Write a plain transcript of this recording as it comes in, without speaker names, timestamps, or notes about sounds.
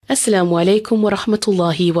Assalamu alaikum wa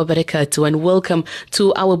rahmatullahi wa barakatuh, and welcome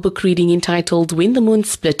to our book reading entitled When the Moon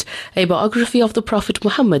Split, a biography of the Prophet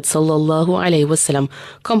Muhammad sallallahu alaihi wasallam,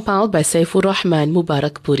 compiled by Safiur-Rahman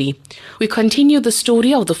Mubarakpuri. We continue the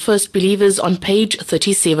story of the first believers on page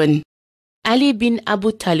 37. Ali bin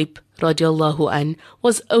Abu Talib radiallahu an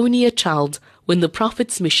was only a child when the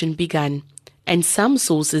Prophet's mission began, and some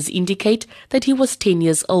sources indicate that he was 10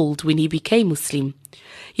 years old when he became Muslim.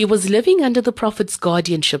 He was living under the Prophet's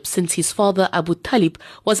guardianship since his father Abu Talib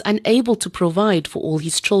was unable to provide for all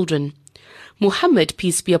his children. Muhammad,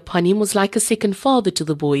 peace be upon him, was like a second father to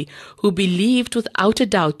the boy, who believed without a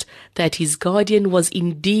doubt that his guardian was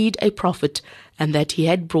indeed a prophet and that he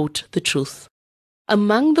had brought the truth.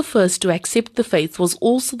 Among the first to accept the faith was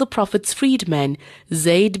also the Prophet's freedman,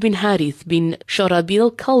 Zayd bin Harith bin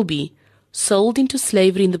Sharabil Kalbi. Sold into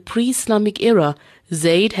slavery in the pre-Islamic era,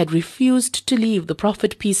 Zayd had refused to leave the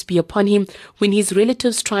Prophet, peace be upon him, when his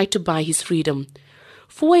relatives tried to buy his freedom.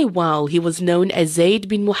 For a while he was known as Zayd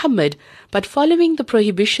bin Muhammad, but following the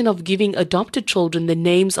prohibition of giving adopted children the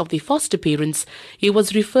names of their foster parents, he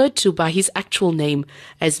was referred to by his actual name,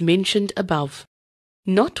 as mentioned above.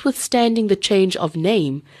 Notwithstanding the change of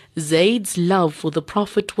name, Zayd's love for the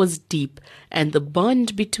Prophet was deep, and the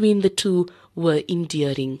bond between the two were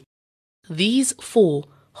endearing. These four,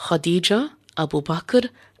 Khadija, Abu Bakr,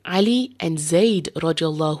 Ali and Zayd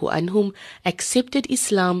radiallahu anhum, accepted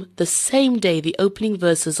Islam the same day the opening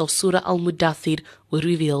verses of Surah Al-Mudathir were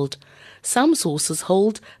revealed. Some sources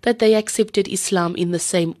hold that they accepted Islam in the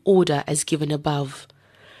same order as given above.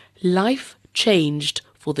 Life changed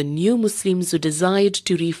for the new Muslims who desired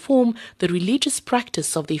to reform the religious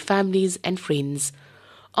practice of their families and friends.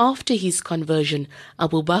 After his conversion,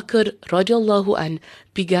 Abu Bakr radiallahu an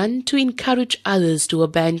began to encourage others to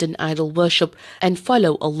abandon idol worship and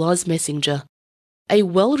follow Allah's Messenger. A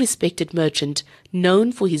well-respected merchant,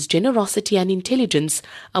 known for his generosity and intelligence,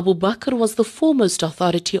 Abu Bakr was the foremost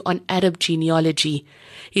authority on Arab genealogy.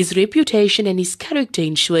 His reputation and his character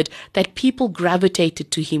ensured that people gravitated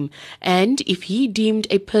to him, and if he deemed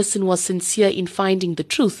a person was sincere in finding the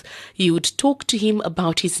truth, he would talk to him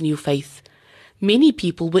about his new faith. Many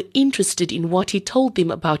people were interested in what he told them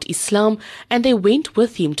about Islam, and they went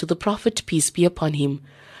with him to the Prophet, peace be upon him.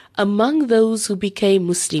 Among those who became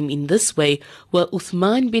Muslim in this way were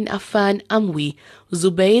Uthman bin Affan Amwi,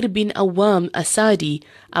 Zubair bin Awam Asadi,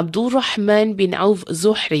 Abdul Rahman bin Auf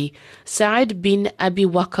Zuhri, Sa'ad bin Abi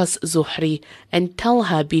Waqas Zuhri, and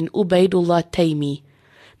Talha bin Ubaidullah Taymi.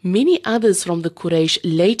 Many others from the Quraysh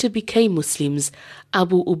later became Muslims: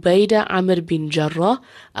 Abu Ubaidah Amr bin Jarrah,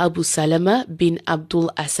 Abu Salama bin Abdul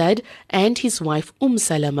Asad and his wife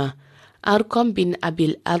Salama, Arqam bin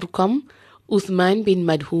Abil Arqam, Uthman bin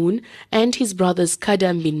Madhun and his brothers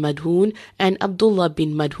Qadam bin Madhun and Abdullah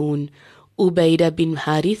bin Madhun, Ubaidah bin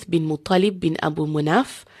Harith bin Muttalib bin Abu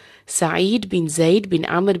Munaf, Sa'id bin Zayd bin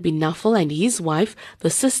Amr bin Nafal and his wife, the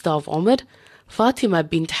sister of Umar, Fatima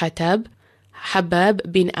bint Hatab,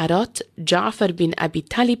 Habab bin Arat, Ja'far bin Abi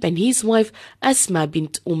Talib and his wife Asma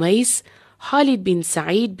bint Umais, Khalid bin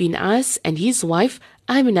Sa'id bin As and his wife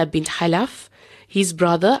Amina bint Halaf, his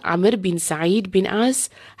brother Amr bin Sa'id bin As,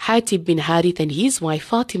 Hatib bin Harith and his wife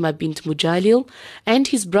Fatima bint Mujalil, and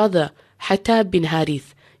his brother Hatab bin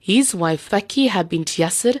Harith, his wife Fakiha bint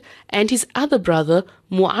Yasir, and his other brother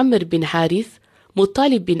Mu'ammar bin Harith,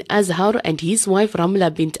 Muttalib bin Azhar and his wife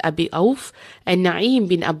Ramla bint Abi Auf, and Na'im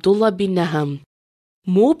bin Abdullah bin Naham.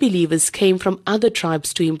 More believers came from other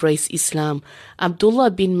tribes to embrace Islam: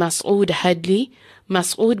 Abdullah bin Mas'ud Hadli,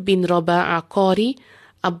 Mas'ud bin Raba'a Qari,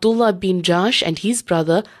 Abdullah bin Jash and his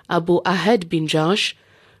brother Abu Ahad bin Jash,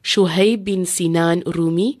 Shuhayb bin Sinan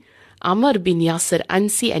Rumi, Amr bin Yasir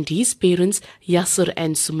Ansi and his parents Yasir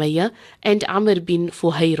and Sumayya, and Amr bin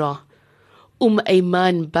Fuhayra.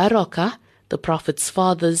 Ayman Baraka, the Prophet's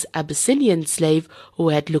father's Abyssinian slave who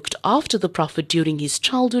had looked after the Prophet during his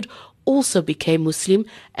childhood, also became Muslim,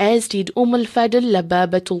 as did al-Fadl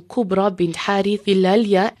Lababatul Kubra bint Harith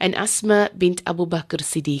Ilalya and Asma bint Abu Bakr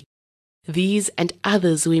Siddiq. These and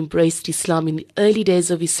others who embraced Islam in the early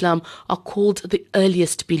days of Islam are called the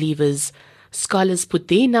earliest believers. Scholars put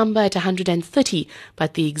their number at 130,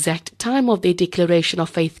 but the exact time of their declaration of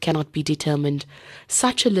faith cannot be determined.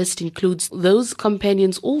 Such a list includes those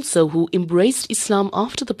companions also who embraced Islam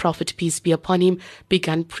after the Prophet, peace be upon him,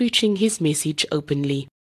 began preaching his message openly.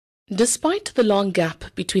 Despite the long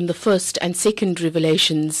gap between the first and second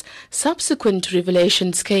revelations, subsequent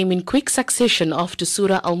revelations came in quick succession after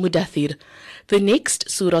Surah Al-Mudathir. The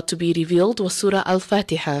next surah to be revealed was Surah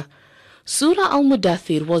Al-Fatiha. Surah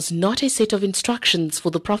Al-Mudathir was not a set of instructions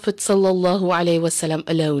for the Prophet ﷺ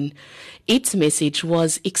alone. Its message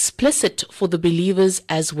was explicit for the believers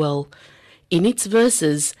as well. In its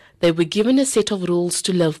verses, they were given a set of rules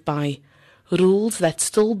to live by, rules that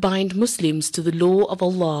still bind Muslims to the law of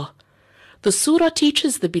Allah. The surah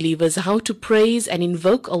teaches the believers how to praise and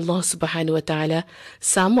invoke Allah subhanahu wa ta'ala,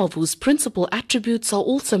 some of whose principal attributes are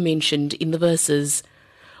also mentioned in the verses.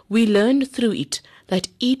 We learn through it that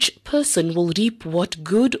each person will reap what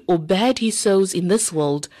good or bad he sows in this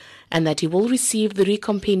world, and that he will receive the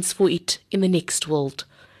recompense for it in the next world.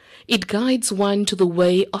 It guides one to the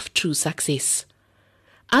way of true success.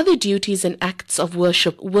 Other duties and acts of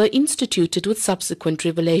worship were instituted with subsequent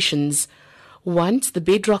revelations. Once the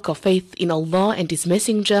bedrock of faith in Allah and His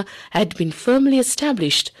Messenger had been firmly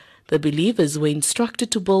established, the believers were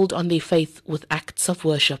instructed to build on their faith with acts of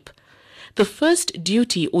worship. The first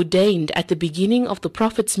duty ordained at the beginning of the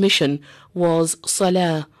Prophet's mission was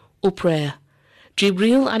salah, or prayer.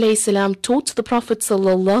 Jibreel alayhi salam taught the Prophet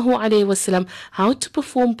sallallahu alayhi wasallam how to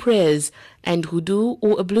perform prayers and wudu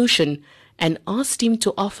or ablution, and asked him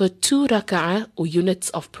to offer 2 raka'ah or units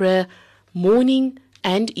of prayer morning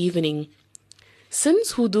and evening.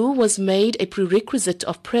 Since wudu was made a prerequisite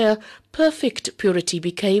of prayer, perfect purity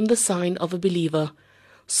became the sign of a believer.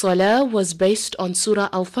 Salah was based on Surah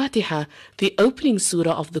Al-Fatiha, the opening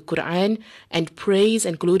surah of the Quran, and praise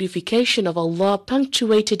and glorification of Allah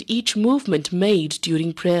punctuated each movement made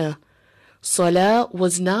during prayer. Salah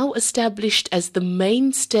was now established as the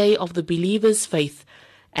mainstay of the believer's faith,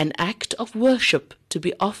 an act of worship to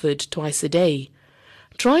be offered twice a day.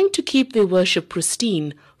 Trying to keep their worship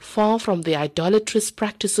pristine, far from the idolatrous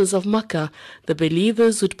practices of Makkah, the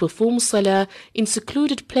believers would perform salah in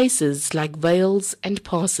secluded places like vales and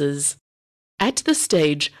passes. At this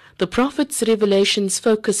stage, the Prophet's revelations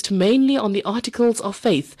focused mainly on the articles of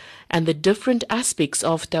faith and the different aspects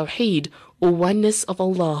of Tawheed, or oneness of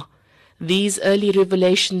Allah. These early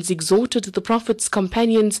revelations exhorted the Prophet's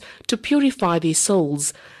companions to purify their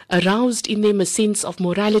souls, aroused in them a sense of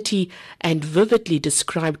morality, and vividly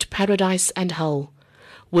described paradise and hell.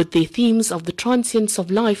 With their themes of the transience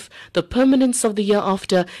of life, the permanence of the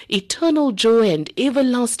hereafter, eternal joy and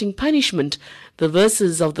everlasting punishment, the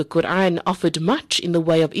verses of the Quran offered much in the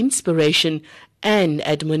way of inspiration and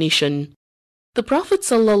admonition. The Prophet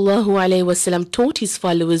ﷺ taught his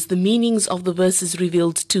followers the meanings of the verses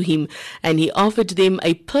revealed to him, and he offered them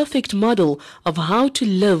a perfect model of how to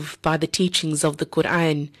live by the teachings of the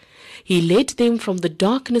Quran. He led them from the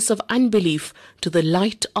darkness of unbelief to the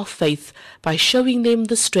light of faith by showing them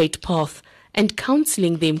the straight path and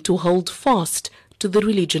counseling them to hold fast to the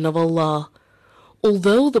religion of Allah.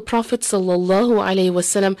 Although the Prophet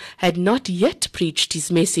ﷺ had not yet preached his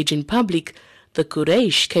message in public, the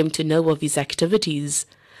Quraysh came to know of his activities.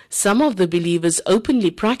 Some of the believers openly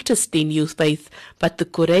practiced their new faith, but the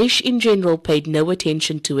Quraysh in general paid no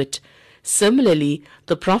attention to it. Similarly,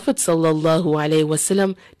 the Prophet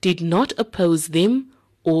ﷺ did not oppose them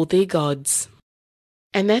or their gods.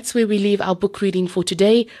 And that's where we leave our book reading for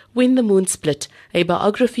today, When the Moon Split, a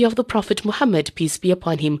biography of the Prophet Muhammad, peace be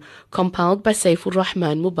upon him, compiled by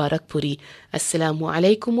Safiur-Rahman Mubarakpuri. Assalamu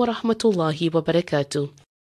alaikum wa rahmatullahi wa barakatuh.